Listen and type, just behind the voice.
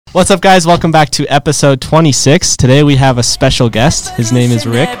What's up, guys? Welcome back to episode 26. Today we have a special guest. His name is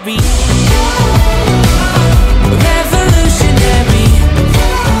Rick.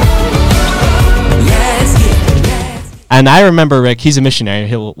 And I remember Rick. He's a missionary.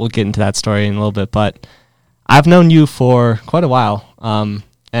 We'll get into that story in a little bit. But I've known you for quite a while.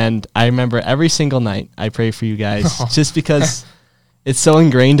 And I remember every single night I pray for you guys just because it's so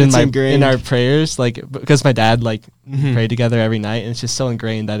ingrained in our prayers, like, because my dad prayed together every night, and it's just so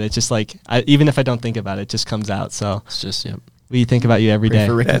ingrained that it's just even if I don't think about it, it just comes out. So it's just we think about you every day.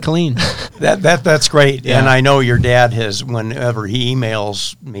 For Rick and Colleen. That's great. Yeah. And I know your dad has, whenever he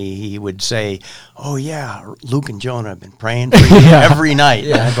emails me, he would say, "Oh yeah, Luke and Jonah have been praying for you every night."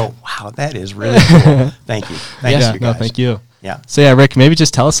 Yeah. And I go, "Wow, that is really cool." Thank you. Thanks, you guys. No, thank you. Yeah. So yeah, Rick, maybe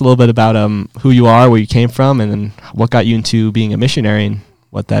just tell us a little bit about who you are, where you came from, and then what got you into being a missionary and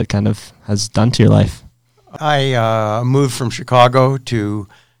what that kind of has done to your life. I moved from Chicago to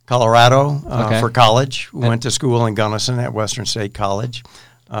Colorado for college. Went to school in Gunnison at Western State College.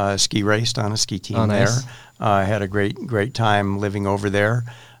 Ski raced on a ski team there. Had a great time living over there.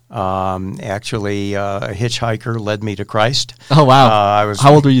 Actually, a hitchhiker led me to Christ. Oh, wow.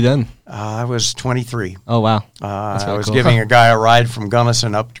 How old were you then? I was 23. Oh, wow. I was giving a guy a ride from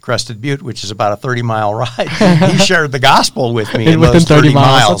Gunnison up to Crested Butte, which is about a 30-mile ride. He shared the gospel with me in those 30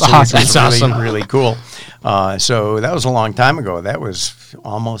 miles. That's awesome. Really cool. So that was a long time ago. That was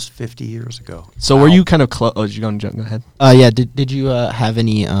almost 50 years ago. So were you kind of close? Oh, did you go ahead? Yeah. Did you have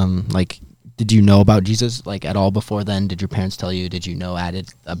any did you know about Jesus at all before then? Did your parents tell you? Did you know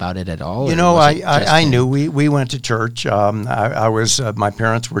about it at all? You know, I knew. We went to church. I was my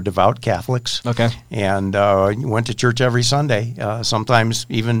parents were devout Catholics. Okay. And went to church every Sunday. Sometimes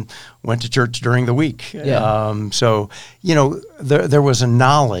even went to church during the week. Yeah. So there was a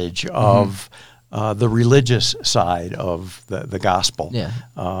knowledge of the religious side of the gospel. Yeah.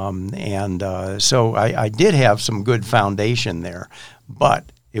 So I did have some good foundation there,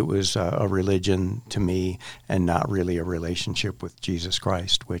 but it was a religion to me and not really a relationship with Jesus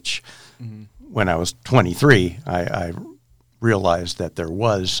Christ, which when I was 23, I realized that there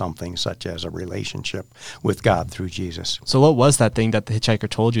was something such as a relationship with God through Jesus. So what was that thing that the hitchhiker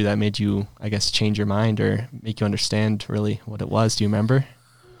told you that made you, I guess, change your mind or make you understand really what it was? Do you remember?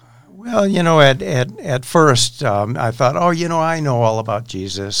 Well, at first, I thought, I know all about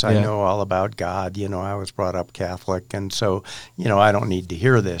Jesus. I know all about God. I was brought up Catholic, and so, I don't need to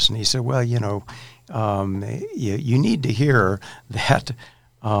hear this. And he said, well, you need to hear that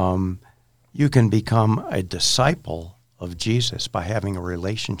you can become a disciple of Jesus by having a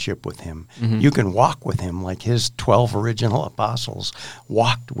relationship with him. Mm-hmm. You can walk with him like his 12 original apostles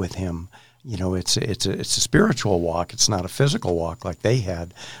walked with him. It's a spiritual walk. It's not a physical walk like they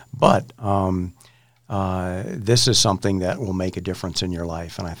had, but this is something that will make a difference in your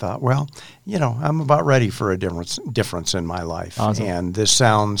life. And I thought, well, I'm about ready for a difference in my life. Awesome. And this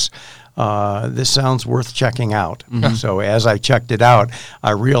sounds worth checking out. Mm-hmm. So as I checked it out,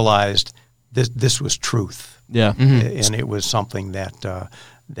 I realized this was truth. Yeah, and it was something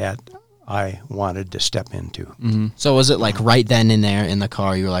that I wanted to step into. Mm-hmm. So was it right then and there in the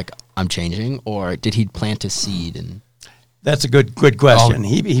car you were like, I'm changing, or did he plant a seed? And that's a good question.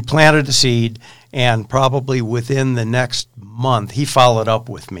 He planted a seed, and probably within the next month, he followed up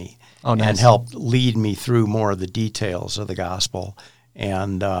with me and helped lead me through more of the details of the gospel.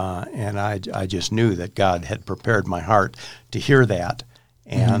 And I just knew that God had prepared my heart to hear that.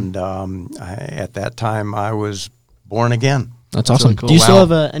 And at that time, I was born again. That's awesome. Really cool. Do you still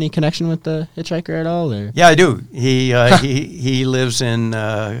have any connection with the hitchhiker at all? Or? Yeah, I do. He lives in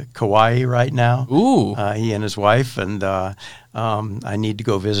Kauai right now. Ooh. He and his wife, and I need to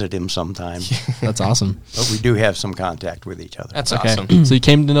go visit him sometime. That's awesome. But we do have some contact with each other. That's awesome. So you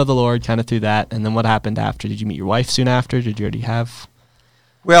came to know the Lord kind of through that, and then what happened after? Did you meet your wife soon after? Did you already have?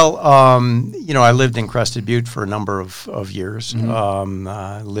 Well, I lived in Crested Butte for a number of years. Mm-hmm.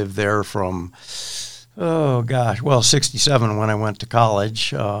 I lived there from 67 when I went to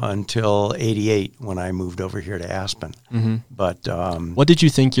college until 88 when I moved over here to Aspen. Mm-hmm. But what did you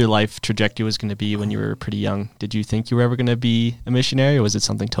think your life trajectory was going to be when you were pretty young? Did you think you were ever going to be a missionary, or was it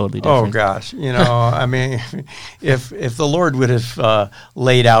something totally different? Oh gosh, I mean, if the Lord would have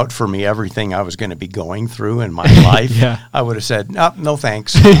laid out for me everything I was going to be going through in my life, I would have said, no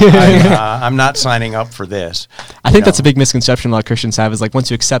thanks. I'm not signing up for this. I think that's a big misconception a lot of Christians have, is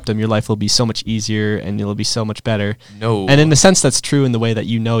once you accept Him, your life will be so much easier and it'll be so much better. No. And in a sense, that's true in the way that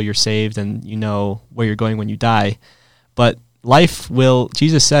you're saved and you know where you're going when you die. But life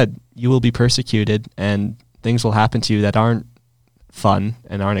Jesus said, you will be persecuted and things will happen to you that aren't fun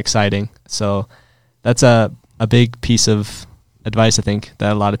and aren't exciting. So that's a big piece of advice I think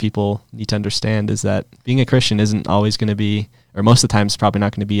that a lot of people need to understand is that being a Christian isn't always going to be, or most of the time it's probably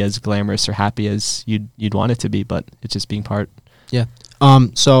not going to be as glamorous or happy as you'd want it to be, but it's just being part. Yeah.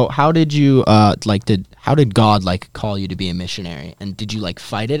 So how did you how did God call you to be a missionary? And did you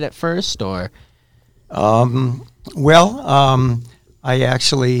fight it at first, or? I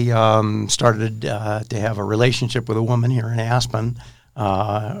actually started to have a relationship with a woman here in Aspen.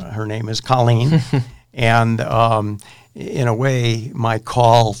 Her name is Colleen. And in a way, my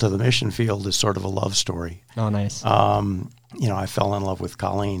call to the mission field is sort of a love story. Oh, nice. I fell in love with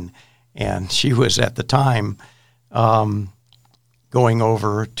Colleen, and she was at the time going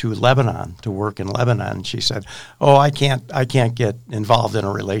over to Lebanon to work in Lebanon. She said, "Oh, I can't get involved in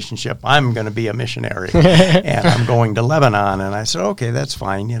a relationship. I'm going to be a missionary, and I'm going to Lebanon." And I said, "Okay, that's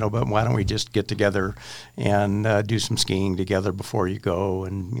fine, but why don't we just get together and do some skiing together before you go,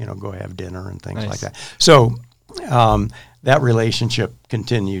 and go have dinner and things like that." So that relationship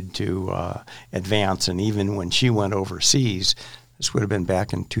continued to advance, and even when she went overseas, this would have been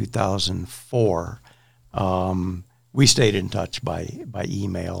back in 2004. We stayed in touch by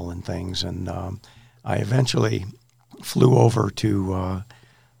email and things, and I eventually flew over to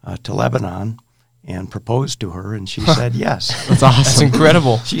Lebanon and proposed to her, and she said yes. That's awesome. That's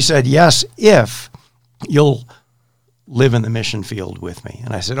incredible. She said yes if you'll live in the mission field with me,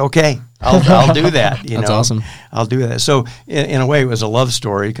 and I said okay, I'll do that. That's awesome. I'll do that. So in a way, it was a love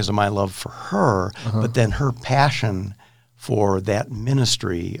story because of my love for her, but then her passion for that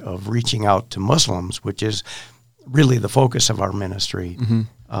ministry of reaching out to Muslims, which is really the focus of our ministry.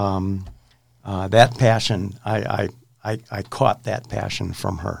 That passion, I caught that passion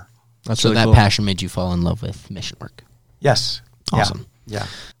from her. That's so really that cool. Passion made you fall in love with mission work. Yes. Awesome. Yeah.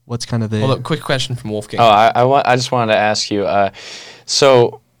 What's kind of the... Well, look, quick question from Wolfgang. I just wanted to ask you,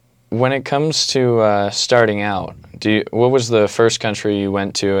 so when it comes to starting out, what was the first country you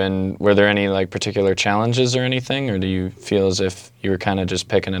went to, and were there any particular challenges or anything, or do you feel as if you were kind of just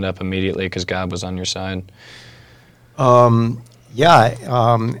picking it up immediately because God was on your side?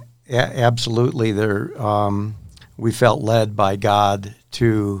 Absolutely. We felt led by God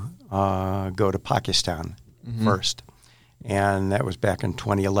to go to Pakistan first, and that was back in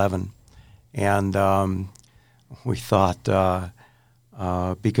 2011. And we thought,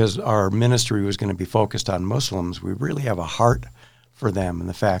 because our ministry was going to be focused on Muslims, we really have a heart for them, and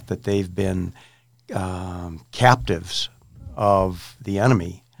the fact that they've been captives of the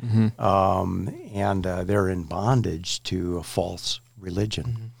enemy. And they're in bondage to a false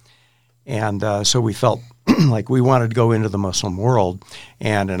religion. And so we felt like we wanted to go into the Muslim world,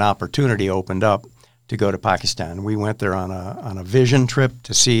 and an opportunity opened up to go to Pakistan. We went there on a vision trip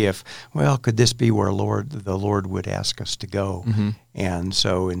to see if, could this be where the Lord would ask us to go? And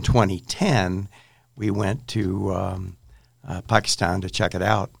so in 2010, we went to Pakistan to check it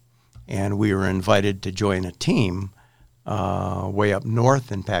out, and we were invited to join a team way up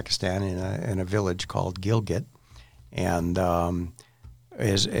north in Pakistan in a village called Gilgit. And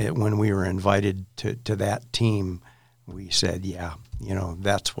when we were invited to that team, we said,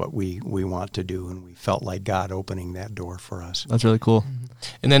 that's what we want to do, and we felt like God opening that door for us. That's really cool.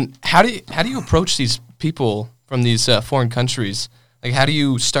 And then how do you approach these people from these foreign countries? How do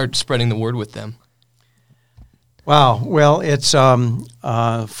you start spreading the word with them? Wow. Well, it's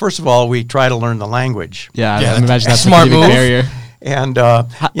first of all, we try to learn the language. Yeah, I imagine that's smart a pretty move. big barrier. And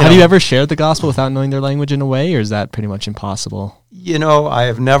have you ever shared the gospel without knowing their language in a way, or is that pretty much impossible? I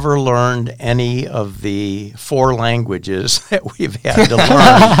have never learned any of the 4 languages that we've had to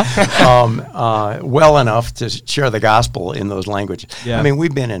learn well enough to share the gospel in those languages. Yeah. I mean,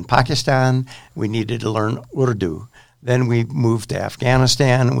 we've been in Pakistan. We needed to learn Urdu. Then we moved to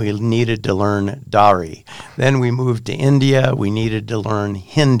Afghanistan. We needed to learn Dari. Then we moved to India. We needed to learn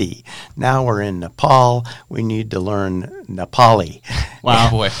Hindi. Now we're in Nepal. We need to learn Nepali. Wow.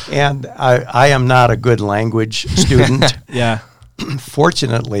 Boy. And I am not a good language student. Yeah.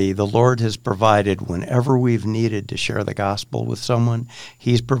 Fortunately, the Lord has provided whenever we've needed to share the gospel with someone,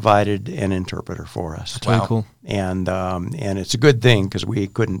 He's provided an interpreter for us. That's really cool. And it's a good thing because we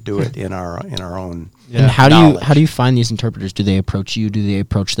couldn't do it in our own. Yeah. And how do you find these interpreters? Do they approach you? Do they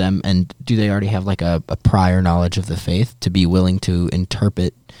approach them? And do they already have a prior knowledge of the faith to be willing to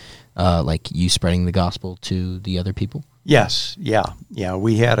interpret you spreading the gospel to the other people? Yes, yeah.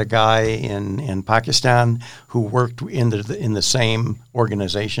 We had a guy in Pakistan who worked in the same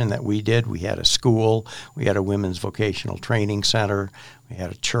organization that we did. We had a school, we had a women's vocational training center, we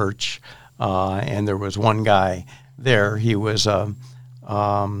had a church, and there was one guy there. He was a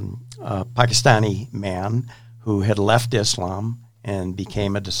Pakistani man who had left Islam and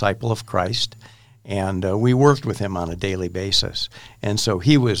became a disciple of Christ. And we worked with him on a daily basis. And so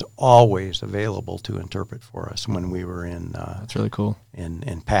he was always available to interpret for us when we were in That's really cool.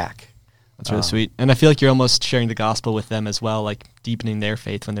 in PAC. That's really sweet. And I feel like you're almost sharing the gospel with them as well, like deepening their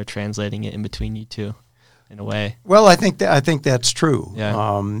faith when they're translating it in between you two, in a way. Well, I think that's true.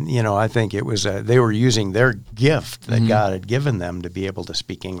 Yeah. You know, I think it was they were using their gift that God had given them to be able to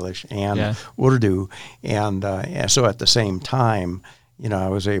speak English and Urdu, and so at the same time, you know, I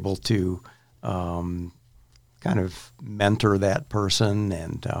was able to kind of mentor that person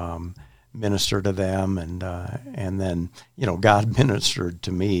and minister to them, and then, you know, God ministered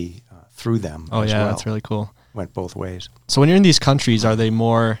to me through them. Oh, as yeah, well. that's really cool. Went both ways. So when you're in these countries, are they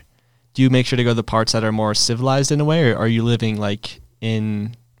more? Do you make sure to go to the parts that are more civilized in a way, or are you living like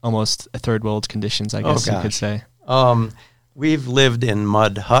in almost a third world conditions, I guess you could say? We've lived in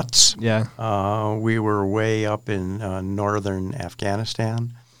mud huts. Yeah. We were way up in northern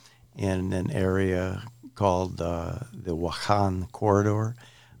Afghanistan in an area called the Wakhan Corridor.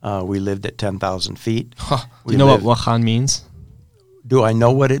 We lived at 10,000 feet. Do you know what Wakhan means? Do I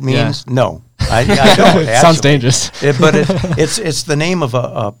know what it means? Yeah. No. I don't. It sounds dangerous. But it's the name of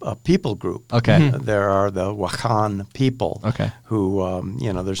a people group. Okay. There are the Wakhan people. Okay. Who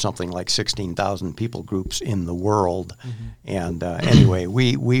you know, there's something like 16,000 people groups in the world, and anyway,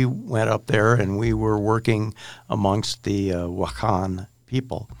 we went up there and we were working amongst the Wakhan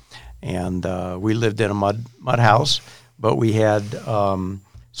people, and we lived in a mud house, but we had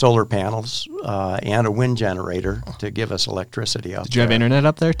solar panels and a wind generator to give us electricity up there. Did you have internet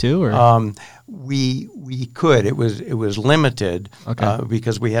up there too, or? We could. It was limited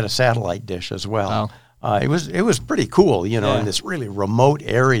because we had a satellite dish as well. Wow. It was pretty cool, you know, in this really remote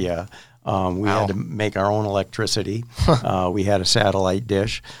area. We had to make our own electricity. We had a satellite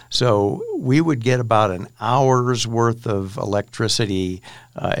dish, so we would get about an hour's worth of electricity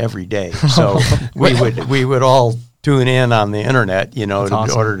every day. So we would all tune in on the internet, you know, in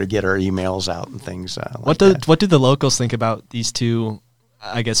order to get our emails out and things like that. What do the locals think about these two,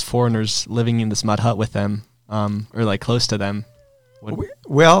 I guess, foreigners living in this mud hut with them, or like close to them?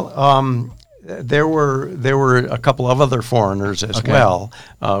 Well, there were a couple of other foreigners as well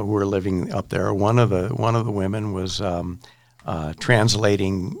who were living up there. One of the women was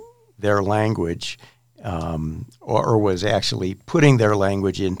translating their language. Or was actually putting their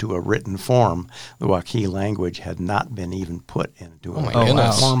language into a written form. The Wakhi language had not been even put into a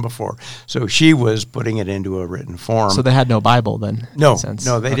written form before. So she was putting it into a written form. So they had no Bible then? No,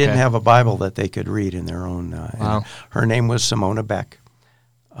 they didn't have a Bible that they could read in their own. Her name was Simona Beck,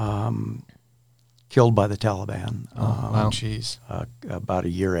 killed by the Taliban. Jeez. About a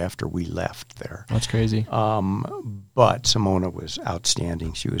year after we left there. That's crazy. But Simona was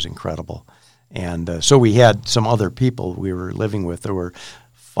outstanding. She was incredible. And so we had some other people we were living with. There were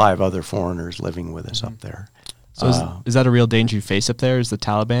 5 other foreigners living with us up there. So is that a real danger you face up there? Is the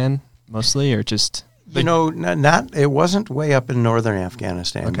Taliban mostly, or just? You know, not. It wasn't way up in northern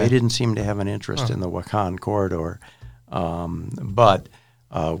Afghanistan. They didn't seem to have an interest in the Wakhan corridor. But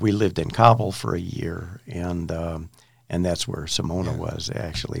we lived in Kabul for a year, and that's where Simona was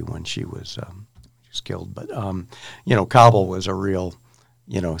actually when she was killed. But you know, Kabul was a real,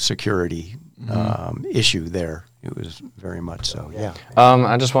 you know, security issue there. It was very much so. Yeah.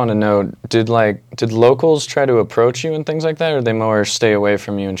 I just want to know, did locals try to approach you and things like that, or they more stay away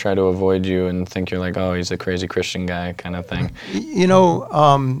from you and try to avoid you and think you're like, oh, he's a crazy Christian guy kind of thing? You know,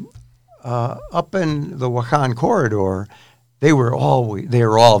 up in the Wakhan corridor, they were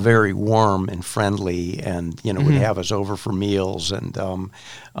all very warm and friendly, and you know, would have us over for meals, and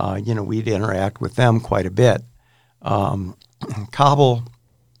you know, we'd interact with them quite a bit. Kabul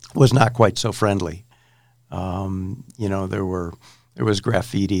was not quite so friendly. You know, there was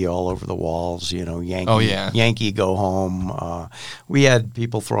graffiti all over the walls. You know, Yankee go home. We had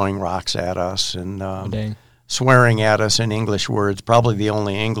people throwing rocks at us and swearing at us in English words. Probably the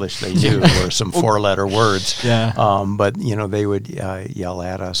only English they knew were some 4-letter words. Yeah. But you know, they would yell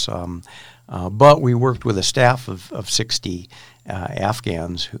at us. But we worked with a staff of 60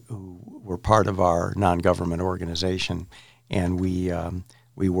 Afghans who were part of our non-government organization, and we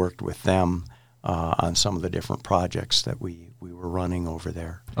worked with them on some of the different projects that we were running over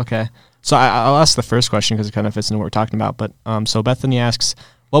there. Okay. So I'll ask the first question because it kind of fits into what we're talking about. But so Bethany asks,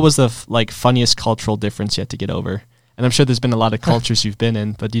 what was the funniest cultural difference you had to get over? And I'm sure there's been a lot of cultures you've been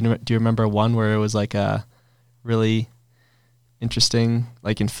in, but do you remember one where it was like a really interesting,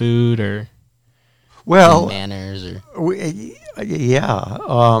 like in food or? Well, manners or?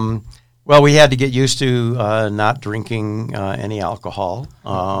 Well, we had to get used to not drinking any alcohol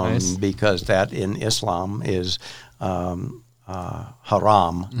Nice. because that in Islam is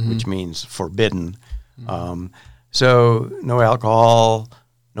haram, which means forbidden. So no alcohol,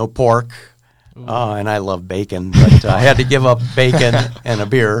 no pork. And I love bacon, but I had to give up bacon and a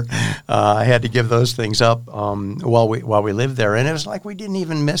beer. I had to give those things up while we lived there, and it was like we didn't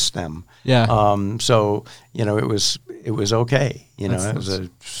even miss them. Yeah. So it was okay. It was a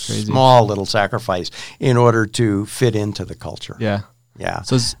crazy. small little sacrifice in order to fit into the culture. Yeah. Yeah.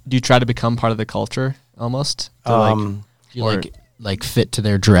 So do you try to become part of the culture almost? Do you like fit to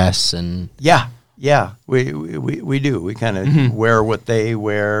their dress and Yeah, we do. We kind of wear what they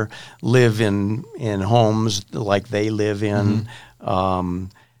wear, live in homes like they live in,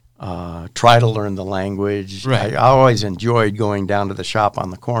 try to learn the language. Right. I always enjoyed going down to the shop on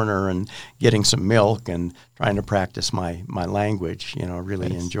the corner and getting some milk and trying to practice my language.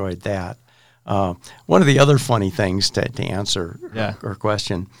 Really enjoyed that. One of the other funny things to answer her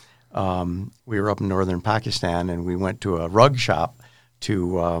question, we were up in northern Pakistan and we went to a rug shop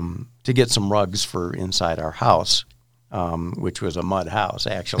to get some rugs for inside our house, which was a mud house,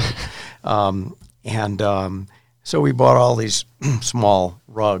 actually. So we bought all these small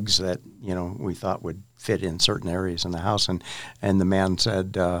rugs that, we thought would fit in certain areas in the house. And the man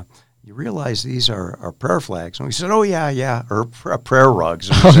said, you realize these are prayer flags? And we said, oh, yeah, or prayer rugs.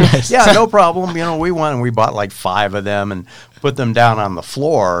 And we said, yeah, no problem. We went and we bought like 5 of them and put them down on the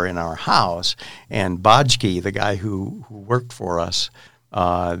floor in our house. And Bajki, the guy who worked for us,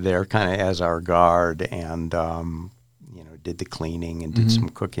 there kind of as our guard and, did the cleaning and did some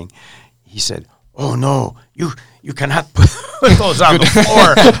cooking. He said, oh, no, you cannot put those on the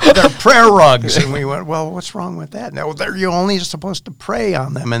floor. They're prayer rugs. And we went, well, what's wrong with that? No, you're only supposed to pray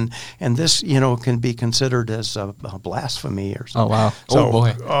on them. And this, can be considered as a blasphemy or something. Oh, wow. So, oh,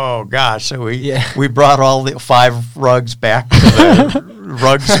 boy. Oh, gosh. So we brought all the 5 rugs back to the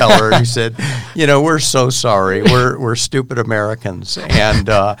rug seller. And he said, we're so sorry. We're stupid Americans. And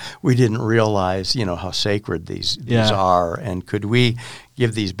we didn't realize, how sacred these are. And could we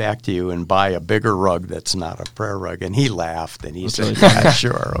give these back to you and buy a bigger rug that's not a prayer rug? And he laughed and he said, yeah,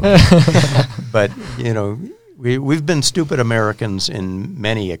 sure. Okay. But, we've been stupid Americans in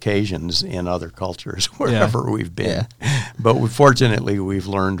many occasions in other cultures, wherever we've been. Yeah. But fortunately, we've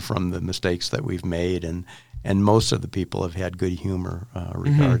learned from the mistakes that we've made, and most of the people have had good humor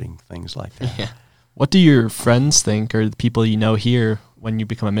regarding things like that. Yeah. What do your friends think, or the people here, when you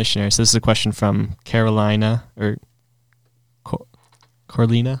become a missionary? So this is a question from Carolina, or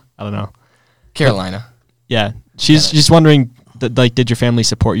Carolina? I don't know. Carolina. Yeah. She's just wondering, did your family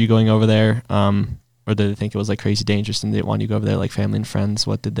support you going over there? Or did they think it was crazy dangerous and they didn't want you to go over there, like family and friends?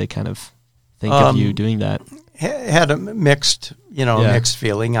 What did they kind of think of you doing that? Had a mixed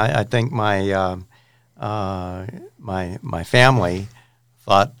feeling. I think my my family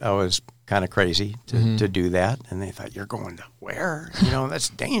thought I was kind of crazy to do that, and they thought, you're going to where? That's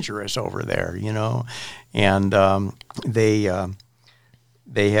dangerous over there, And they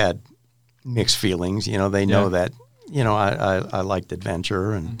had mixed feelings. They know that I liked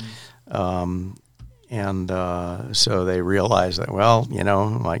adventure and so they realized that, well,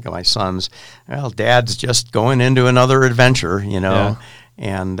 like my sons, well, Dad's just going into another adventure,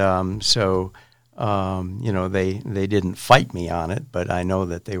 and so they didn't fight me on it, but I know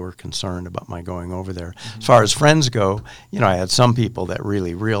that they were concerned about my going over there. As far as friends go, I had some people that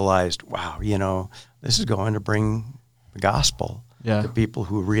really realized, wow, this is going to bring the gospel to people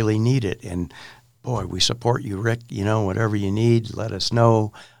who really need it, and boy, we support you, Rick. Whatever you need, let us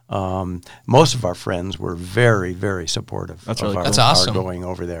know. Most of our friends were very, very supportive of our going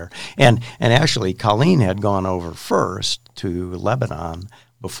over there. And actually, Colleen had gone over first to Lebanon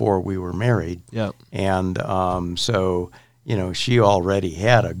before we were married. Yep. And so, she already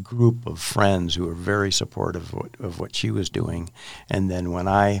had a group of friends who were very supportive of what she was doing. And then when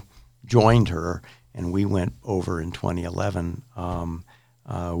I joined her and we went over in 2011,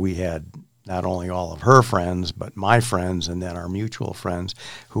 we had not only all of her friends, but my friends and then our mutual friends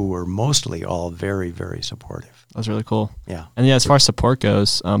who were mostly all very, very supportive. That's really cool. Yeah. And as far as support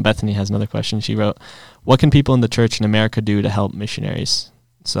goes, Bethany has another question. She wrote, what can people in the church in America do to help missionaries?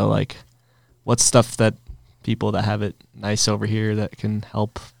 So, what's stuff that people that have it nice over here that can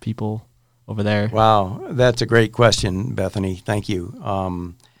help people over there? Wow, that's a great question, Bethany. Thank you.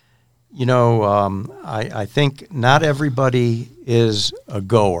 I think not everybody is a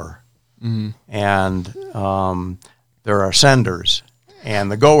goer. Mm-hmm. And there are senders,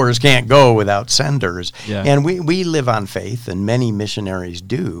 and the goers can't go without senders. Yeah. And we live on faith, and many missionaries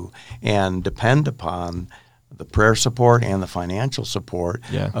do, and depend upon the prayer support and the financial support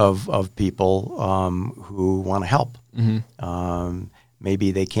of people who want to help. Mm-hmm.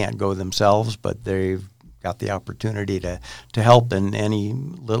 Maybe they can't go themselves, but they've got the opportunity to help in any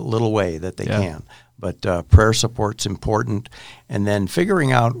little way that they can. But prayer support's important, and then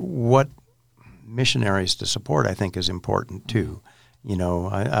figuring out what missionaries to support, I think, is important too. You know,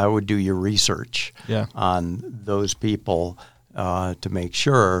 I would do your research on those people to make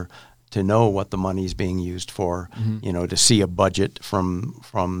sure to know what the money is being used for. You know, to see a budget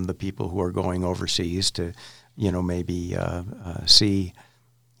from the people who are going overseas, to maybe see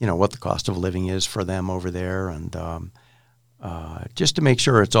what the cost of living is for them over there, and just to make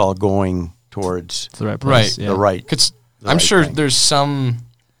sure it's all going towards the right place, the right. Cause I'm sure there's some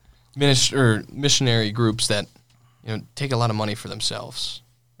missionary groups that take a lot of money for themselves,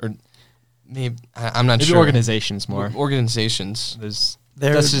 or maybe I'm not sure. Organizations more. Organizations. This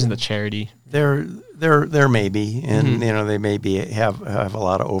isn't the charity. There may be, and they maybe have a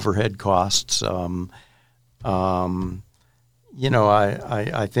lot of overhead costs. I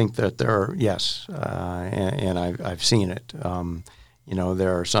think that there are, yes, and I've seen it.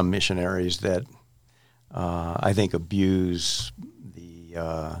 There are some missionaries that I think abuse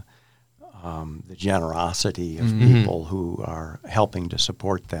the generosity of people who are helping to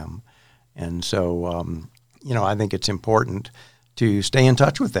support them. And so, I think it's important to stay in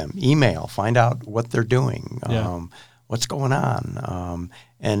touch with them, email, find out what they're doing, what's going on.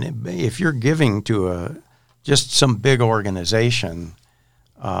 And if you're giving to just some big organization,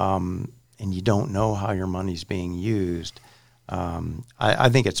 and you don't know how your money's being used, I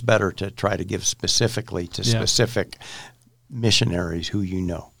think it's better to try to give specifically to specific missionaries who you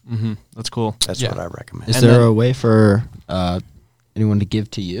know. Mm-hmm. That's cool. That's what I recommend. Is there a way for anyone to give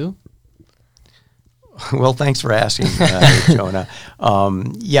to you? Well, thanks for asking, Jonah.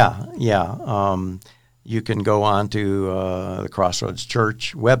 You can go on to the Crossroads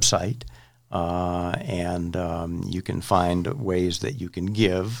Church website, and you can find ways that you can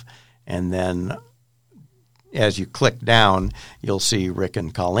give. And then as you click down, you'll see Rick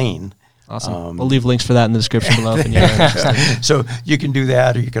and Colleen. Awesome. We'll leave links for that in the description below if you're interested. So you can do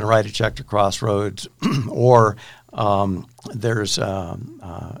that, or you can write a check to Crossroads, or there's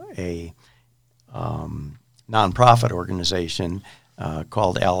a nonprofit organization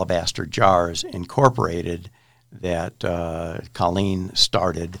called Alabaster Jars Incorporated that Colleen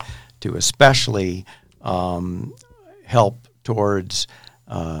started to especially help towards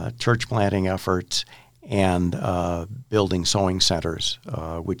church planting efforts and building sewing centers,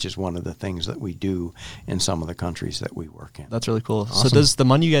 which is one of the things that we do in some of the countries that we work in. That's really cool. Awesome. So does the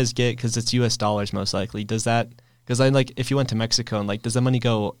money you guys get, because it's U.S. dollars most likely, does that, because if you went to Mexico, and does the money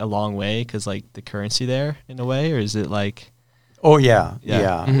go a long way because the currency there in a way, or is it like? Oh, yeah.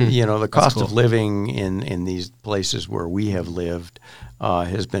 Mm-hmm. The cost of living in these places where we have lived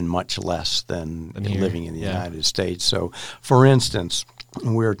has been much less than living in the United States. So, for instance,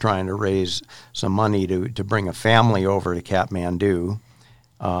 we're trying to raise some money to bring a family over to Kathmandu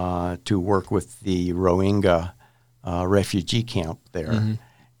to work with the Rohingya refugee camp there. Mm-hmm.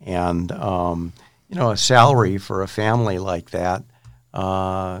 And, a salary for a family like that,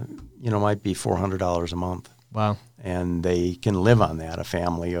 might be $400 a month. Wow. And they can live on that, a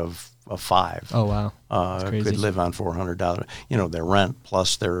family of 5. Oh, wow. Could live on $400. Their rent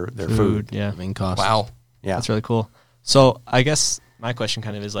plus their food. Living costs. Wow. Yeah. That's really cool. So I guess my question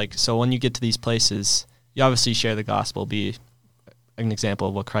kind of is so when you get to these places, you obviously share the gospel, be an example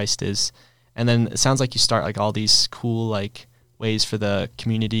of what Christ is. And then it sounds like you start all these cool ways for the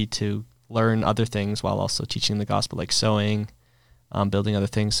community to learn other things while also teaching the gospel, like sewing, building other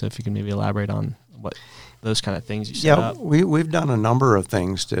things. So if you can maybe elaborate on what those kind of things you set up. We've done a number of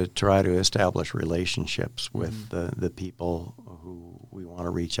things to try to establish relationships with the people who we want to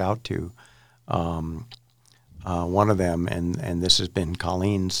reach out to. One of them, and this has been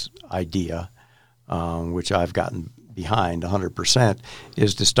Colleen's idea, which I've gotten behind 100%,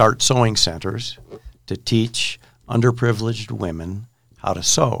 is to start sewing centers to teach underprivileged women how to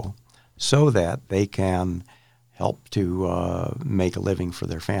sew so that they can help to make a living for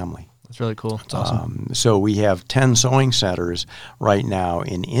their family. That's really cool. That's awesome. So we have 10 sewing centers right now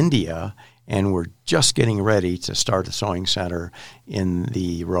in India, and we're just getting ready to start a sewing center in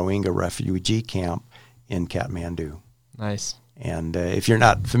the Rohingya refugee camp in Kathmandu. Nice. And if you're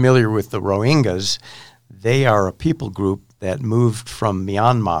not familiar with the Rohingyas, they are a people group that moved from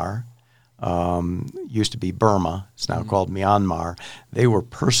Myanmar, used to be Burma, it's now called Myanmar. They were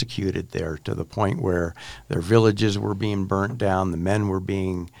persecuted there to the point where their villages were being burnt down, the men were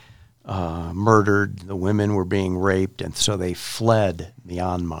being murdered, the women were being raped, and so they fled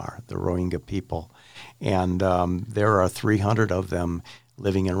Myanmar, the Rohingya people. And there are 300 of them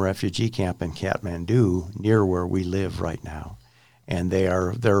living in a refugee camp in Kathmandu, near where we live right now. And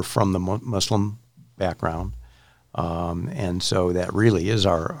they're from the Muslim background. And so that really is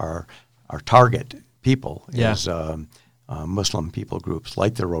our target people is Muslim people groups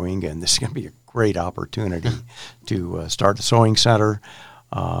like the Rohingya, and this is going to be a great opportunity to start a sewing center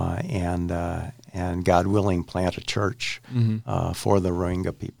and God willing, plant a church for the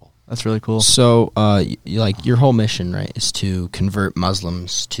Rohingya people. That's really cool. So, like your whole mission, right, is to convert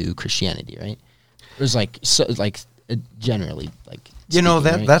Muslims to Christianity, right? It was generally like you know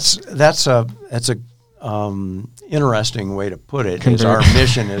speaking, that's a interesting way to put it. Is our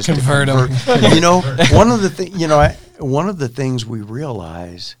mission is Convert to convert. You know, one of the things we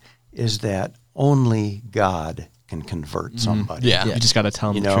realize is that only God can convert somebody. Yeah. You just got to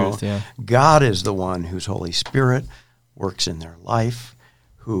tell them the truth. Yeah. God is the one whose Holy Spirit works in their life,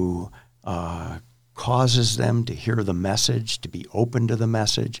 who causes them to hear the message, to be open to the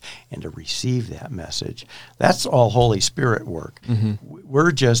message, and to receive that message. That's all Holy Spirit work.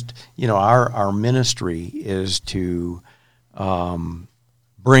 We're just, our ministry is to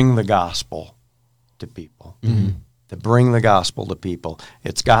bring the gospel to people. To bring the gospel to people.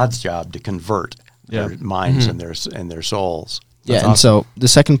 It's God's job to convert their minds and their souls. That's awesome. And so the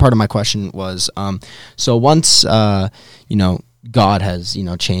second part of my question was, so once God has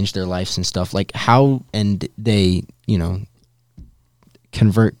changed their lives and stuff, like how and they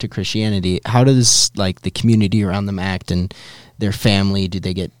convert to Christianity, how does like the community around them act and their family? Do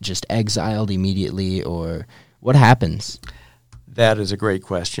they get just exiled immediately, or what happens? That is a great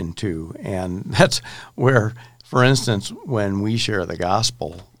question too, and that's where, for instance, when we share the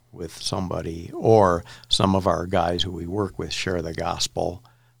gospel with somebody, or some of our guys who we work with share the gospel,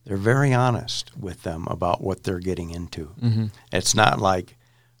 they're very honest with them about what they're getting into. It's not like,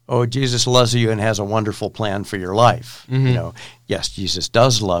 oh, Jesus loves you and has a wonderful plan for your life. Yes, Jesus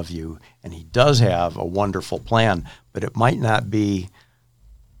does love you, and he does have a wonderful plan, but it might not be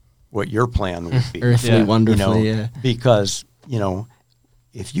what your plan would be. Earthly, wonderfully, Because,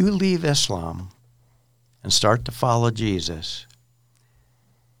 if you leave Islam and start to follow Jesus,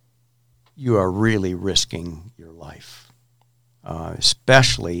 you are really risking your life.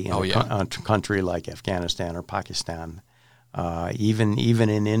 Especially in a country like Afghanistan or Pakistan, even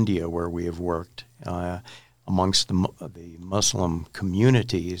in India, where we have worked amongst the Muslim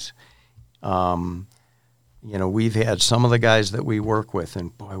communities. We've had some of the guys that we work with,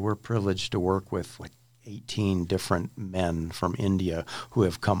 and boy, we're privileged to work with like 18 different men from India who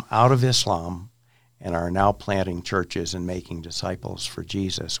have come out of Islam and are now planting churches and making disciples for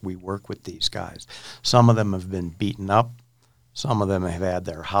Jesus. We work with these guys. Some of them have been beaten up. Some of them have had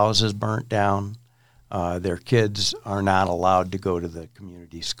their houses burnt down. Their kids are not allowed to go to the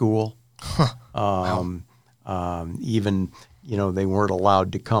community school. Even, they weren't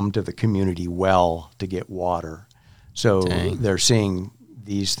allowed to come to the community well to get water. So they're seeing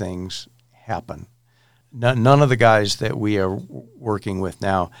these things happen. None of the guys that we are working with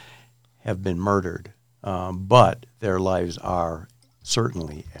now have been murdered, but their lives are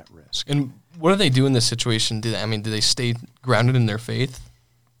certainly at risk. And what do they do in this situation? Do they stay grounded in their faith?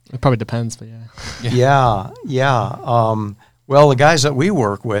 It probably depends, but yeah. Well, the guys that we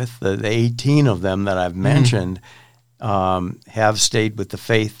work with, the 18 of them that I've mentioned, have stayed with the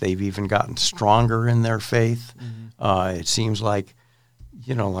faith. They've even gotten stronger in their faith. It seems like,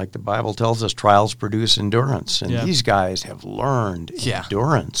 like the Bible tells us, trials produce endurance. And these guys have learned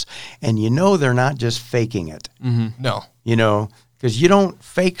endurance. And they're not just faking it. No. Because you don't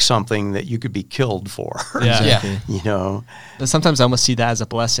fake something that you could be killed for. But sometimes I almost see that as a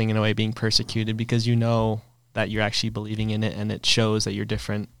blessing in a way, being persecuted, because that you're actually believing in it, and it shows that you're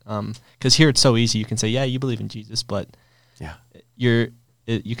different. Because here it's so easy. You can say, yeah, you believe in Jesus, but you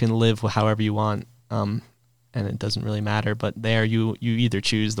can live however you want, and it doesn't really matter. But there you either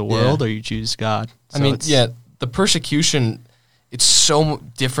choose the world or you choose God. So the persecution, it's so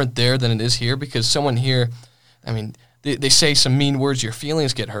different there than it is here, because someone here, they say some mean words, your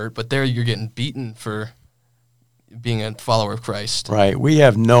feelings get hurt, but there you're getting beaten for being a follower of Christ. Right. We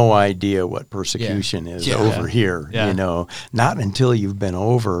have no idea what persecution is over here, not until you've been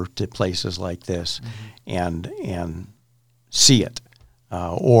over to places like this and see it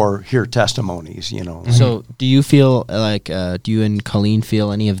or hear testimonies, So do you feel like, do you and Colleen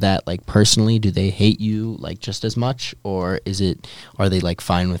feel any of that, like personally? Do they hate you like just as much, or are they like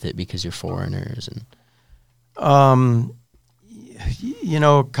fine with it because you're foreigners? And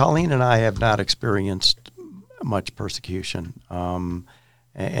Colleen and I have not experienced much persecution,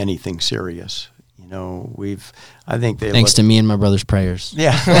 anything serious. I think they thanks to me and my brother's prayers.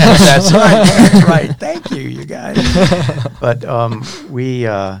 Yeah, that's right. That's right. Thank you, you guys. But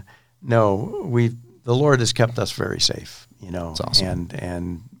the Lord has kept us very safe. That's awesome.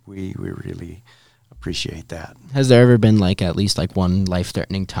 And we really appreciate that. Has there ever been like at least like one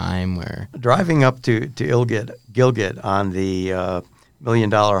life-threatening time where driving up to Gilgit on the $1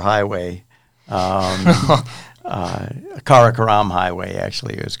 Million Highway, Karakoram Highway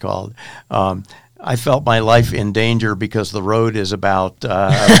actually it was called. I felt my life in danger because the road is about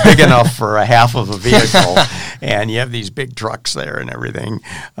big enough for a half of a vehicle, and you have these big trucks there and everything.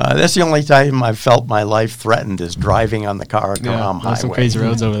 That's the only time I felt my life threatened is driving on the Karakoram Highway. Some crazy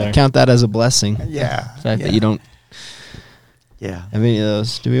roads over there. Count that as a blessing. Yeah. The fact that you don't. Yeah. Have any of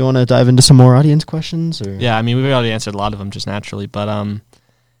those? Do we want to dive into some more audience questions? Or? Yeah, I mean, we've already answered a lot of them just naturally, but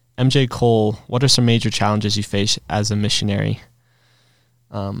MJ Cole, what are some major challenges you face as a missionary?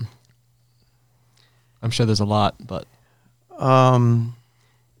 I'm sure there's a lot, but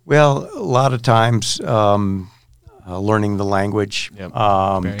well, a lot of times learning the language,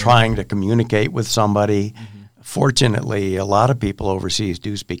 trying to communicate with somebody. Mm-hmm. Fortunately, a lot of people overseas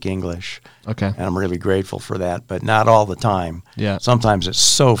do speak English. Okay, and I'm really grateful for that, but not all the time. Yeah, sometimes it's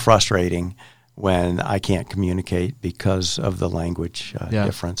so frustrating when I can't communicate because of the language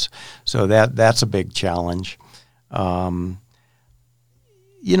difference. So that's a big challenge. Some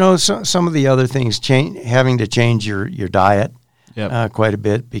of the other things, having to change your diet quite a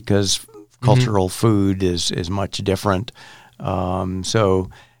bit because cultural food is much different. And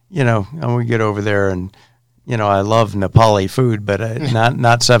we get over there and, I love Nepali food, but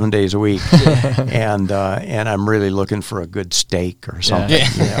not 7 days a week. And I'm really looking for a good steak or something,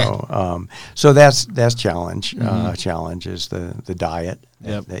 So that's challenge. Challenge is the diet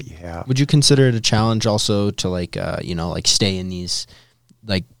that you have. Would you consider it a challenge also to like stay in these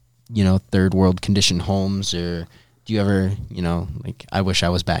third world condition homes, or do you ever, I wish I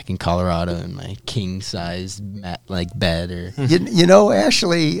was back in Colorado in my king size bed or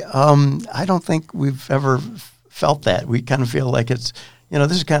actually, I don't think we've ever felt that. We kind of feel like it's,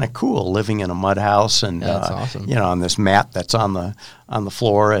 this is kind of cool living in a mud house and, that's awesome. On this mat that's on the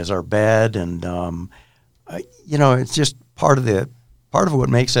floor as our bed. And, it's just part of what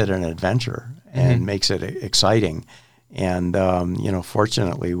makes it an adventure and makes it exciting. And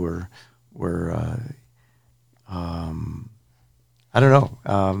fortunately, we're I don't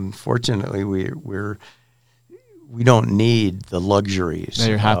know. Fortunately, we don't need the luxuries. No,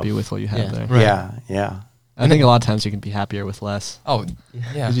 you're happy with what you have there. Right. Yeah. I think a lot of times you can be happier with less. Oh,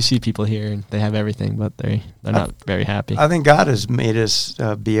 yeah. Because you see people here and they have everything, but they're not very happy. I think God has made us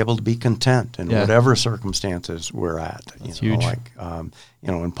be able to be content in whatever circumstances we're at. That's huge.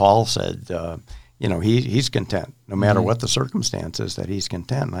 When Paul said. He's content no matter what the circumstances, that he's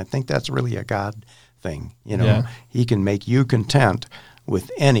content. And I think that's really a God thing. He can make you content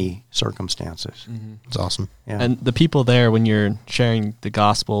with any circumstances. Mm-hmm. It's awesome. Yeah. And the people there, when you're sharing the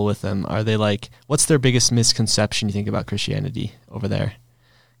gospel with them, are they like, what's their biggest misconception you think about Christianity over there?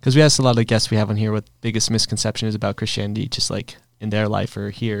 Because we asked a lot of guests we have on here what biggest misconception is about Christianity, just like in their life or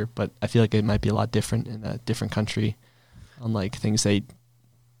here. But I feel like it might be a lot different in a different country on like things they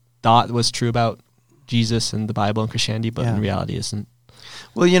thought was true about Jesus and the Bible and Christianity, but in reality isn't.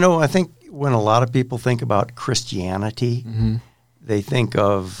 Well, I think when a lot of people think about Christianity, they think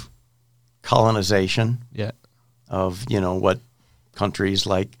of colonization. Yeah. Of, what countries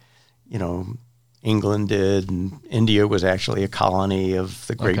like, England did, and India was actually a colony of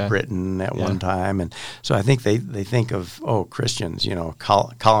the Great Britain at one time. And so I think they think of, Christians,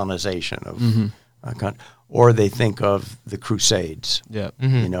 colonization of a country. Or they think of the Crusades. Yeah.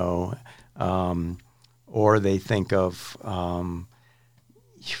 Or they think of,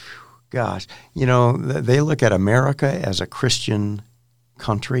 they look at America as a Christian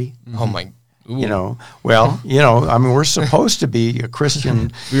country. Oh my! Ooh. We're supposed to be a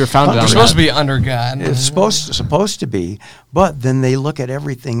Christian. We were founded. We're supposed to be under God. It's supposed to be, but then they look at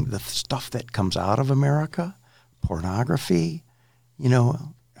everything, the stuff that comes out of America, pornography,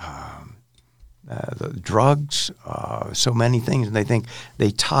 the drugs, so many things, and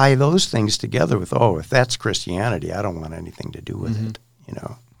they tie those things together with, if that's Christianity, I don't want anything to do with it.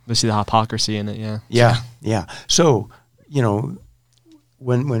 They see the hypocrisy in it. Yeah. So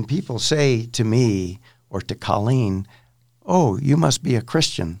when people say to me or to Colleen, you must be a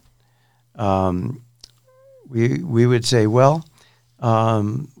Christian, we would say, well,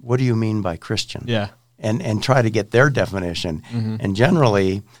 what do you mean by Christian? Yeah. And try to get their definition, and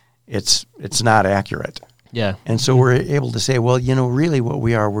generally it's not accurate. Yeah. And so we're able to say, well, really what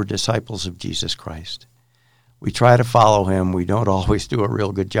we are, we're disciples of Jesus Christ. We try to follow him. We don't always do a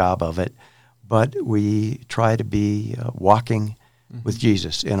real good job of it, but we try to be walking with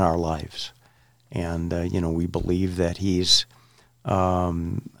Jesus in our lives. And, we believe that he's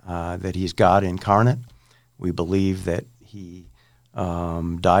God incarnate. We believe that he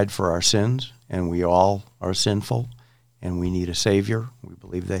died for our sins, and we all are sinful, and we need a Savior. We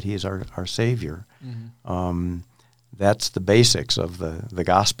believe that He is our Savior. Mm-hmm. That's the basics of the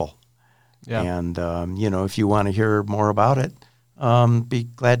gospel. Yeah. And, if you want to hear more about it, be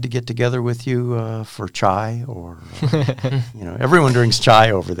glad to get together with you for chai, or, everyone drinks chai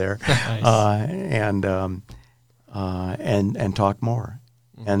over there, nice. And talk more.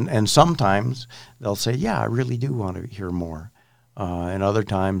 Mm-hmm. And sometimes they'll say, yeah, I really do want to hear more. And other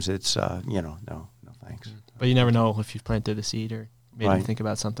times it's, no thanks. But you never know if you've planted a seed or made them think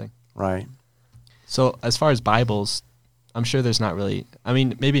about something. Right. So as far as Bibles, I'm sure there's not really,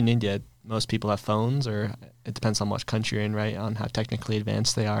 maybe in India, most people have phones, or it depends on what country you're in, right, on how technically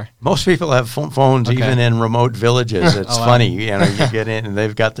advanced they are. Most people have phones, okay. Even in remote villages. It's funny, you get in and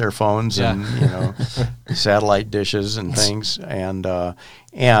they've got their phones and, satellite dishes and things. And they've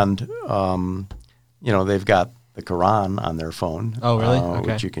got the Quran on their phone. Oh, really?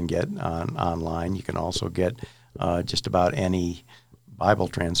 Okay. Which you can get online. You can also get just about any Bible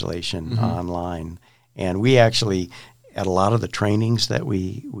translation online. And we actually, at a lot of the trainings that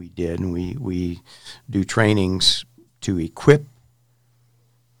we did, and we do trainings to equip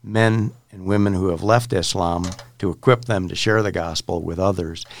men and women who have left Islam, to equip them to share the gospel with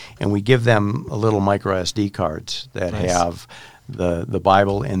others. And we give them a little micro SD cards that nice. Have the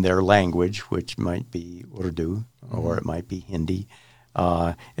Bible in their language, which might be Urdu or it might be Hindi.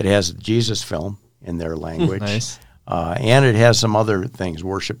 It has the Jesus film in their language. Nice. And it has some other things,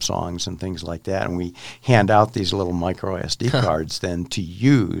 worship songs and things like that. And we hand out these little micro SD cards then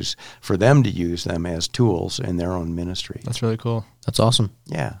for them to use them as tools in their own ministry. That's really cool. That's awesome.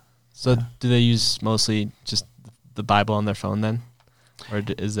 Yeah. So do they use mostly just the Bible on their phone then? Or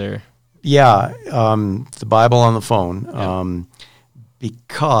is there... Yeah, the Bible on the phone,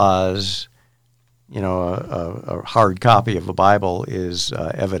 because, a hard copy of the Bible is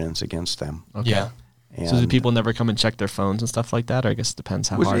evidence against them. Okay. Yeah. So do people never come and check their phones and stuff like that? Or I guess it depends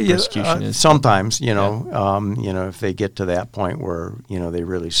how hard persecution is. Sometimes, if they get to that point where, they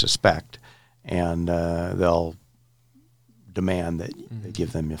really suspect, and they'll demand that they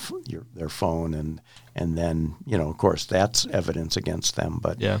give them their phone, and then, of course, that's evidence against them.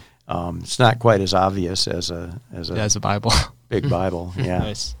 But it's not quite as obvious as a Bible. Big Bible, yeah.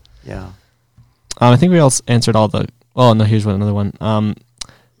 Nice. Yeah. I think we all answered all the... Oh, no, here's another one.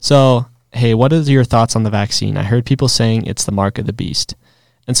 So... Hey, what are your thoughts on the vaccine? I heard people saying it's the mark of the beast.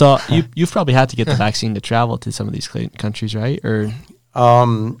 And so you've probably had to get the vaccine to travel to some of these countries, right? Or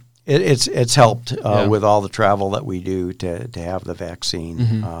it's helped with all the travel that we do to have the vaccine.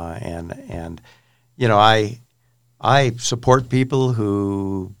 Mm-hmm. I support people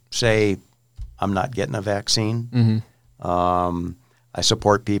who say, I'm not getting a vaccine. Mm-hmm. I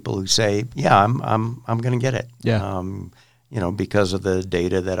support people who say, yeah, I'm going to get it. Yeah. Because of the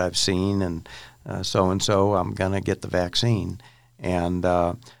data that I've seen, and so I'm going to get the vaccine. And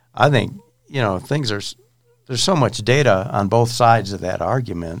I think, there's so much data on both sides of that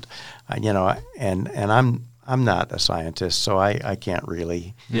argument, and I'm not a scientist, so I can't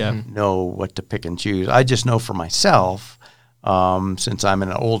really know what to pick and choose. I just know for myself, since I'm in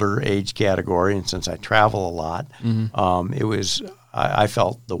an older age category and since I travel a lot, I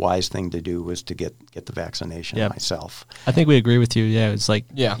felt the wise thing to do was to get the vaccination myself. I think we agree with you. Yeah, it's like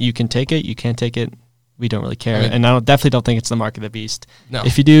you can take it, you can't take it. We don't really care. And I definitely don't think it's the mark of the beast. No.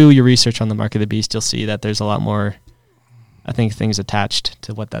 If you do your research on the mark of the beast, you'll see that there's a lot more, I think, things attached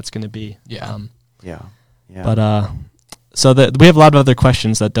to what that's going to be. Yeah. But so we have a lot of other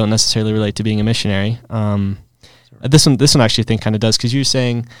questions that don't necessarily relate to being a missionary. This one actually I think kind of does, because you're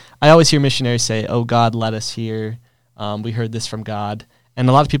saying, I always hear missionaries say, "Oh, God led us here. We heard this from God." And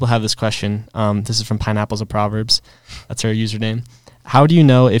a lot of people have this question. This is from Pineapples of Proverbs. That's our username. How do you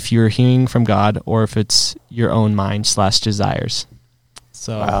know if you're hearing from God or if it's your own mind / desires?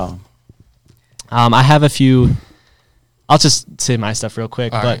 So, wow. I have a few. I'll just say my stuff real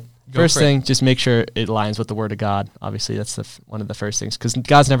quick. All but right. First thing, just make sure it aligns with the Word of God. Obviously, that's one of the first things, because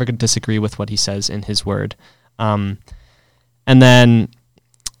God's never going to disagree with what He says in His Word. And then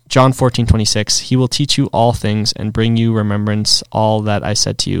John 14:26, He will teach you all things and bring you remembrance all that I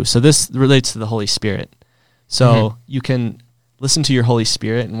said to you. So this relates to the Holy Spirit. So you can listen to your Holy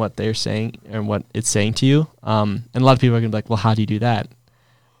Spirit and what they're saying and what it's saying to you. And a lot of people are going to be like, well, how do you do that?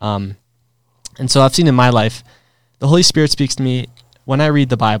 And so I've seen in my life, the Holy Spirit speaks to me. When I read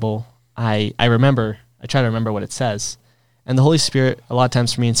the Bible, I try to remember what it says. And the Holy Spirit, a lot of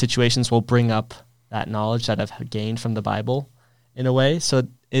times for me in situations, will bring up that knowledge that I've gained from the Bible in a way. So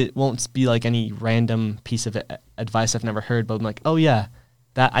it won't be like any random piece of advice I've never heard, but I'm like, oh yeah,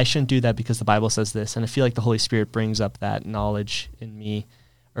 that I shouldn't do that because the Bible says this. And I feel like the Holy Spirit brings up that knowledge in me,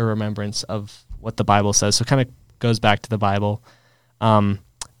 or remembrance of what the Bible says. So it kind of goes back to the Bible. And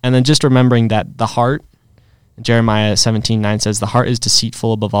then just remembering that the heart, Jeremiah 17:9 says, the heart is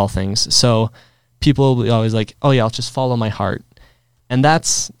deceitful above all things. So people will be always like, oh yeah, I'll just follow my heart. And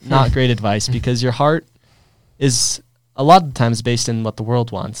that's not great advice, because your heart is a lot of times based in what the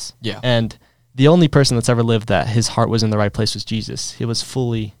world wants. Yeah. And the only person that's ever lived that his heart was in the right place was Jesus. He was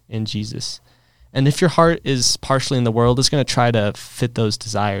fully in Jesus. And if your heart is partially in the world, it's going to try to fit those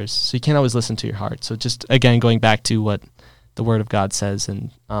desires. So you can't always listen to your heart. So just, again, going back to what the Word of God says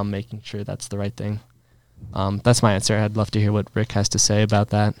and making sure that's the right thing. That's my answer. I'd love to hear what Rick has to say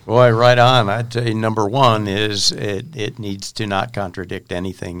about that. Boy, right on. I'd say number one is it needs to not contradict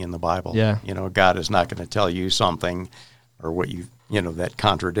anything in the Bible. Yeah. God is not going to tell you something or what that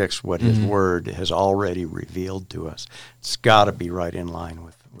contradicts what His Word has already revealed to us. It's got to be right in line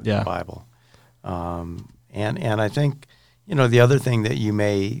with the Bible. And I think, the other thing that you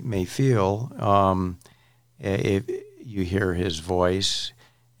may feel if you hear His voice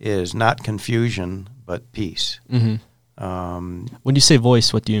is not confusion, but peace. Mm-hmm. When you say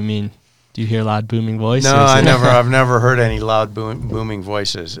voice, what do you mean? Do you hear loud booming voice? No, I've never heard any loud booming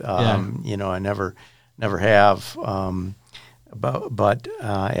voices. I never have. But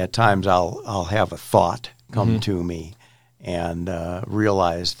at times I'll have a thought come to me and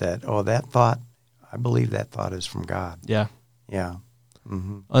realize that, that thought, I believe that thought is from God. Yeah. Yeah.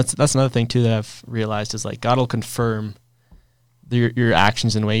 Mm-hmm. Well, that's another thing too that I've realized is like God will confirm your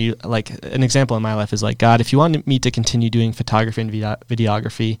actions in a way. You, like an example in my life is like, God, if you want me to continue doing photography and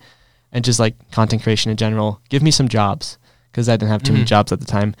videography and just like content creation in general, give me some jobs, because I didn't have too many jobs at the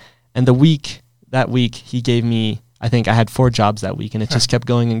time. And that week He gave me, I think I had 4 jobs that week, and it just kept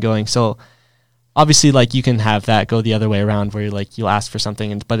going and going. So obviously, like, you can have that go the other way around, where you'll ask for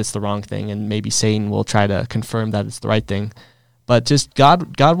something, but it's the wrong thing, and maybe Satan will try to confirm that it's the right thing. But just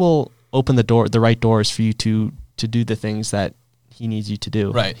God will open the right doors for you to do the things that He needs you to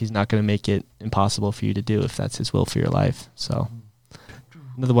do. Right. He's not going to make it impossible for you to do if that's His will for your life. So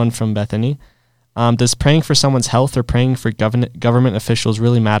another one from Bethany. Does praying for someone's health or praying for government officials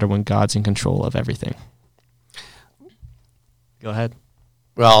really matter when God's in control of everything? Go ahead.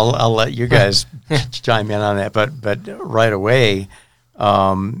 Well, I'll let you guys chime in on that, but right away,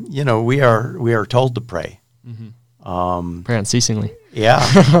 we are told to pray. Mm-hmm. Pray unceasingly. Yeah,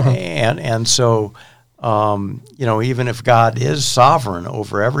 and so even if God is sovereign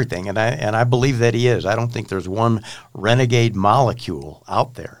over everything, and I believe that He is, I don't think there's one renegade molecule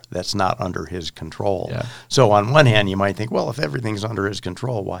out there that's not under His control. Yeah. So on one hand, you might think, well, if everything's under His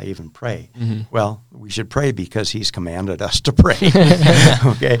control, why even pray? Mm-hmm. Well, we should pray because He's commanded us to pray.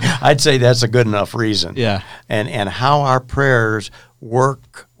 Okay, I'd say that's a good enough reason. Yeah. And how our prayers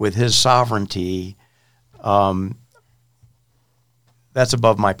work with His sovereignty, that's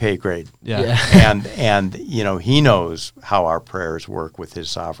above my pay grade. Yeah. And He knows how our prayers work with His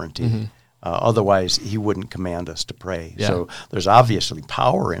sovereignty. Mm-hmm. Otherwise, He wouldn't command us to pray. Yeah. So there's obviously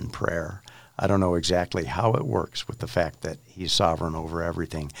power in prayer. I don't know exactly how it works with the fact that He's sovereign over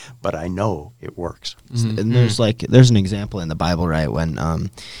everything, but I know it works. Mm-hmm. And there's an example in the Bible, right, when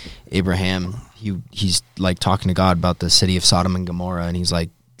Abraham, he's like talking to God about the city of Sodom and Gomorrah, and he's like,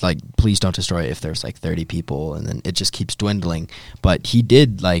 please don't destroy it if there's like 30 people, and then it just keeps dwindling. But he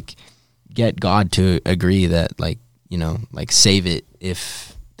did get God to agree that save it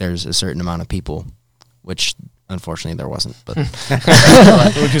if there's a certain amount of people, which unfortunately there wasn't. But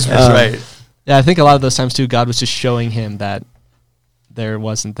that's right. Yeah, I think a lot of those times too, God was just showing him that there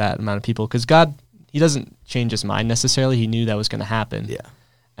wasn't that amount of people, because God, He doesn't change His mind necessarily. He knew that was going to happen. Yeah.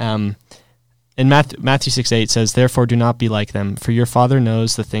 In Matthew 6:8 says, "Therefore do not be like them, for your Father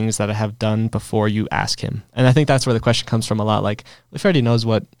knows the things that I have done before you ask Him." And I think that's where the question comes from a lot. Like, if He already knows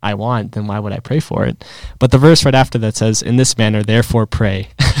what I want, then why would I pray for it? But the verse right after that says, "In this manner, therefore pray."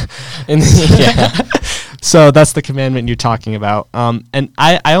 So that's the commandment you're talking about. And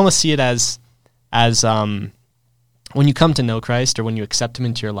I almost see it as when you come to know Christ or when you accept Him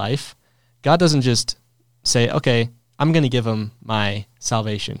into your life, God doesn't just say, "Okay, I'm going to give him my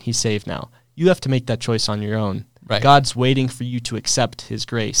salvation. He's saved now." You have to make that choice on your own. Right. God's waiting for you to accept His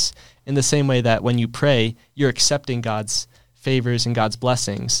grace. In the same way that when you pray, you're accepting God's favors and God's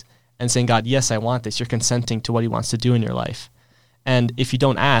blessings and saying, "God, yes, I want this." You're consenting to what He wants to do in your life. And if you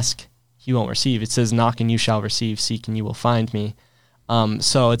don't ask, He won't receive. It says, "Knock and you shall receive, seek and you will find me."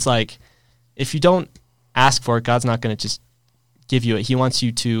 So it's like, if you don't ask for it, God's not going to just give you it. He wants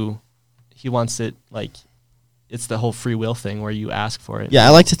it like, it's the whole free will thing where you ask for it. Yeah,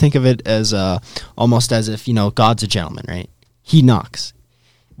 I like to think of it as almost as if, God's a gentleman, right? He knocks.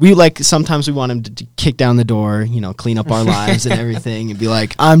 we like sometimes we want him to kick down the door, clean up our lives and everything, and be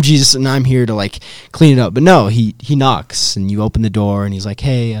like, I'm Jesus and I'm here to like clean it up. But no, he knocks and you open the door and he's like,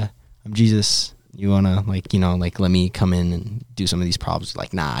 hey, I'm Jesus. You wanna let me come in and do some of these problems?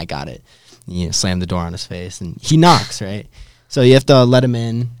 Like, nah, I got it. And slam the door on his face and he knocks, right? So you have to let him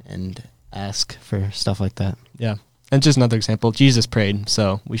in and ask for stuff like that. Yeah. And just another example, Jesus prayed,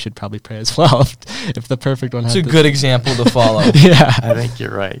 so we should probably pray as well if the perfect one. It's a good example to follow. Yeah, I think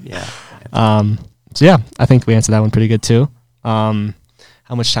you're right. Yeah. So yeah, I think we answered that one pretty good too. How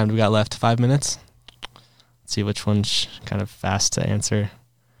much time do we got left? 5 minutes. Let's see which one's kind of fast to answer.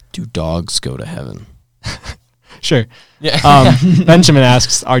 Do dogs go to heaven? Sure. Yeah. Benjamin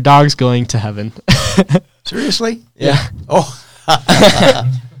asks, "Are dogs going to heaven?" Seriously? Yeah. Oh.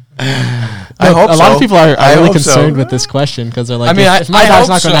 I hope a lot of people are really concerned with this question because they're like, if my dog's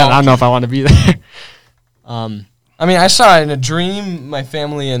not going to heaven, I don't know if I want to be there. I saw it in a dream, my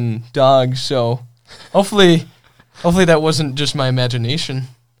family and dogs, so hopefully that wasn't just my imagination.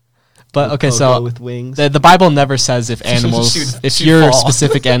 But okay, so with wings. The Bible never says if animals, if your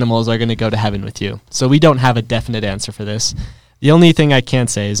specific animals are going to go to heaven with you. So we don't have a definite answer for this. The only thing I can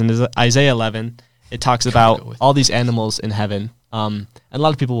say is in Isaiah 11, it talks about all these animals in heaven. And a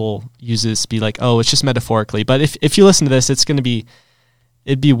lot of people will use this, be like, oh, it's just metaphorically. But if you listen to this, it'd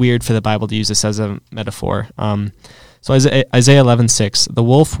be weird for the Bible to use this as a metaphor. So Isaiah 11:6, the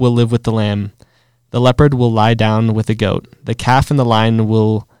wolf will live with the lamb, the leopard will lie down with the goat, the calf and the lion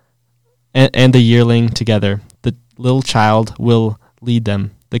will, and the yearling together, the little child will lead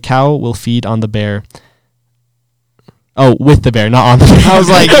them, the cow will feed on the bear. Oh, with the bear, not on the bear. I was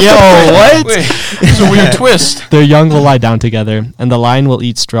like, yo, what? Wait, it's a weird twist. Their young will lie down together, and the lion will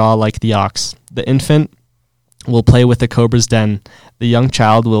eat straw like the ox. The infant will play with the cobra's den. The young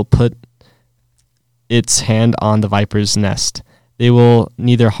child will put its hand on the viper's nest. They will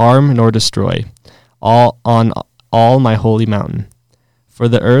neither harm nor destroy all on all my holy mountain. For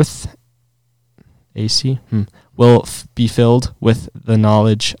the earth, will be filled with the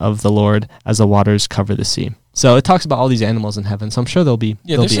knowledge of the Lord as the waters cover the sea. So it talks about all these animals in heaven. So I'm sure there'll be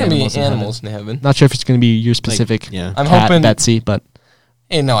there's going to be animals in heaven. Not sure if it's going to be your specific I'm hoping Betsy, but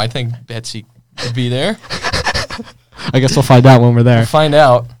no, I think Betsy would be there. I guess we'll find out when we're there. We'll find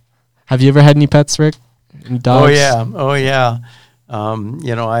out. Have you ever had any pets, Rick? Any dogs? Oh yeah.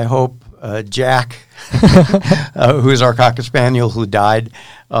 I hope Jack, who's our Cocker Spaniel who died,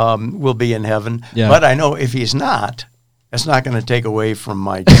 will be in heaven. Yeah. But I know if he's not, that's not going to take away from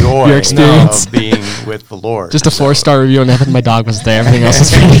my joy your experience of being with the Lord. Just a 4-star review on heaven. My dog was there. Everything else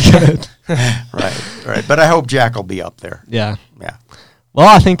is pretty good. Right. But I hope Jack will be up there. Yeah. Well,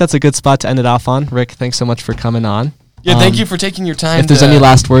 I think that's a good spot to end it off on. Rick, thanks so much for coming on. Yeah, thank you for taking your time. If there's any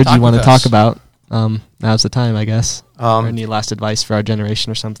last words you want to talk about, now's the time, I guess. Or any last advice for our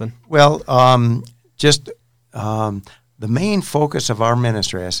generation or something? Well, the main focus of our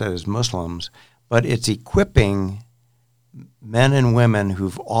ministry, I said, is Muslims, but it's equipping men and women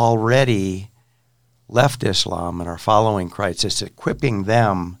who've already left Islam and are following Christ. It's equipping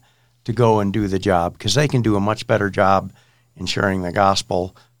them to go and do the job because they can do a much better job in sharing the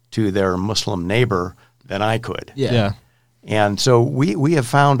gospel to their Muslim neighbor than I could. Yeah. And so we have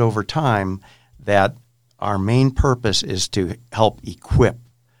found over time that our main purpose is to help equip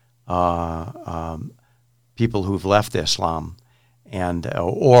people who've left Islam, and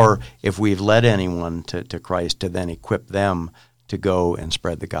or if we've led anyone to Christ, to then equip them to go and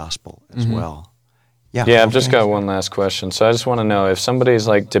spread the gospel as well. Yeah, I've just got one last question. So I just want to know, if somebody's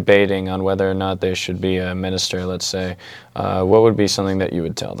like debating on whether or not they should be a minister, let's say, what would be something that you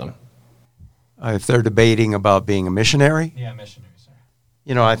would tell them? If they're debating about being a missionary? Yeah, missionary, sorry.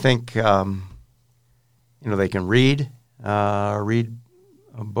 I think, they can read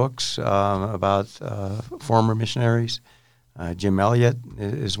books about former missionaries. Jim Elliot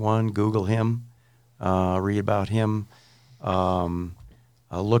is one. Google him. Read about him.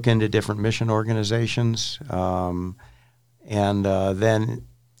 Look into different mission organizations. And then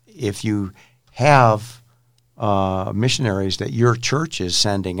if you have missionaries that your church is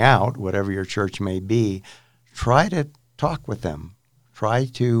sending out, whatever your church may be, try to talk with them. Try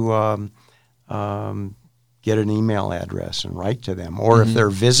to get an email address and write to them. Or if they're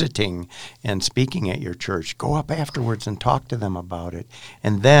visiting and speaking at your church, go up afterwards and talk to them about it.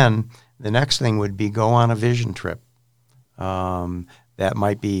 And then the next thing would be go on a vision trip. That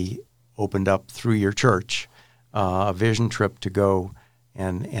might be opened up through your church, a vision trip to go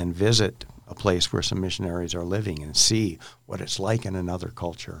and visit a place where some missionaries are living and see what it's like in another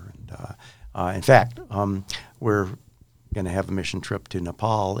culture. And in fact, we're going to have a mission trip to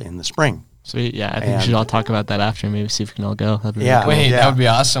Nepal in the spring. Sweet. Yeah, I think we should all talk about that after. Maybe see if we can all go. That'd be Yeah. really cool. That would be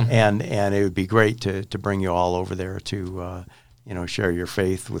awesome. And it would be great to bring you all over there to share your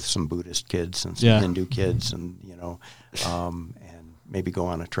faith with some Buddhist kids and some Hindu kids, and and maybe go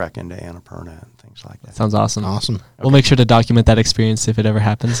on a trek into Annapurna and things like that. Sounds awesome. Awesome. Okay. We'll make sure to document that experience if it ever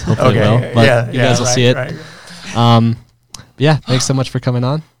happens. Hopefully it will. But you guys will see it. Right. Thanks so much for coming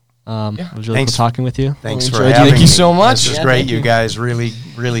on. It was really cool talking with you. Thanks for having me. Thank you so much. This is great. You guys really,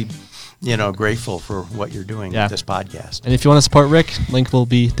 really, grateful for what you're doing with this podcast. And if you want to support Rick, link will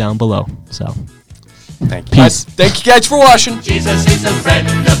be down below. So, thank you. Peace. Thank you guys for watching. Jesus is a friend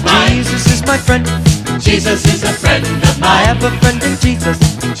of mine. Jesus is my friend. Jesus is a friend of mine. I have a friend in Jesus.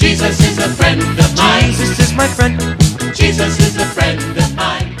 Jesus is a friend of mine. Jesus is my friend. Jesus is a friend of mine.